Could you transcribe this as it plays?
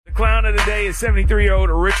clown of the day is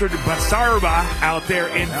 73-year-old Richard Basarba out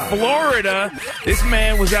there in Florida. This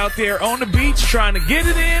man was out there on the beach trying to get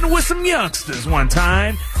it in with some youngsters one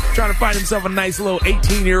time, trying to find himself a nice little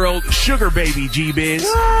 18-year-old sugar baby, G-Biz.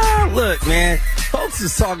 Look, man, folks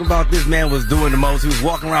is talking about this man was doing the most. He was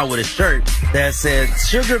walking around with a shirt that said,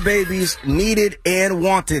 "Sugar babies needed and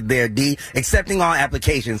wanted there, D, accepting all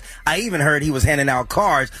applications." I even heard he was handing out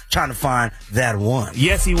cards trying to find that one.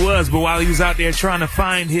 Yes, he was, but while he was out there trying to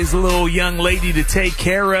find his little young lady to take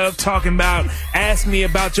care of, talking about, ask me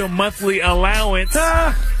about your monthly allowance,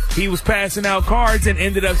 he was passing out cards and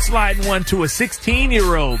ended up sliding one to a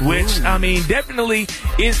 16-year-old, which, I mean, definitely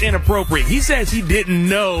is inappropriate. He says he didn't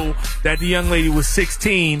know that the young lady was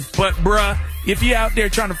 16, but bruh, if you're out there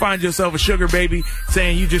trying to find yourself a sugar baby,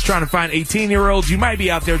 saying you just trying to find 18-year-olds, you might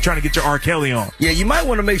be out there trying to get your R. Kelly on. Yeah, you might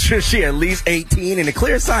want to make sure she at least 18, and a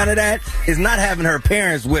clear sign of that is not having her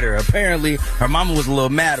parents with her. Apparently, her mama was a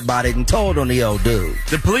little mad about it and told on the old dude.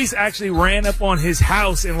 The police actually ran up on his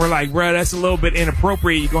house and were like, bruh, that's a little bit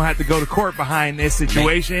inappropriate. You're going to have to go to court behind this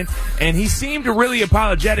situation. And he seemed really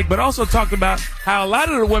apologetic, but also talked about how a lot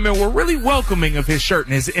of the women were really welcoming of his shirt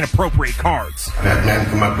and his inappropriate cards. I've had men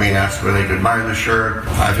come up to me and ask whether they could buy the shirt.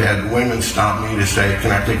 I've had women stop me to say,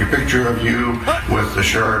 "Can I take a picture of you with the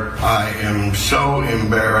shirt?" I am so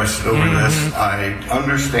embarrassed over this. I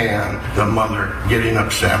understand the mother getting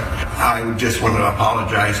upset. I just want to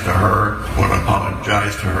apologize to her, want to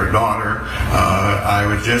apologize to her daughter. I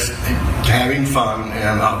was just having fun,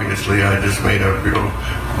 and obviously I just made a real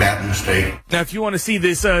bad mistake. Now, if you want to see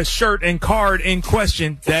this shirt and card in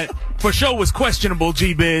question that for sure was questionable,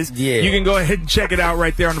 G-Biz, you can go ahead and check it out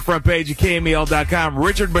right there on the front page of KMEL.com.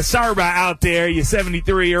 Richard Basarba out there, you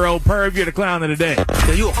 73-year-old perv, you're the clown of the day.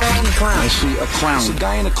 Yeah, you a fucking clown. I see a clown. It's a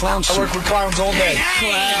guy in a clown suit. I work with clowns all day.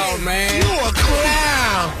 Clown, man. You a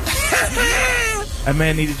clown. That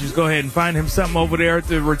man need to just go ahead and find him something over there at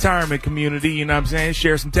the retirement community, you know what I'm saying?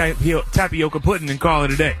 Share some tapioca pudding and call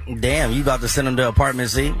it a day. Damn, you about to send him to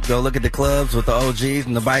apartment C? Go look at the clubs with the OGs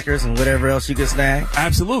and the bikers and whatever else you can snag?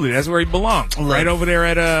 Absolutely. That's where he belongs. Right over there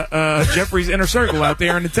at Jeffrey's Inner Circle out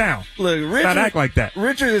there in the town. Look, Richard, not act like that.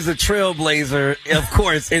 Richard is a trailblazer, of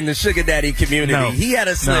course, in the sugar daddy community. No. He had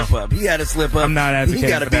a slip up. He had a slip up. I'm not advocating He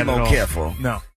got to for be that more at all. careful. No.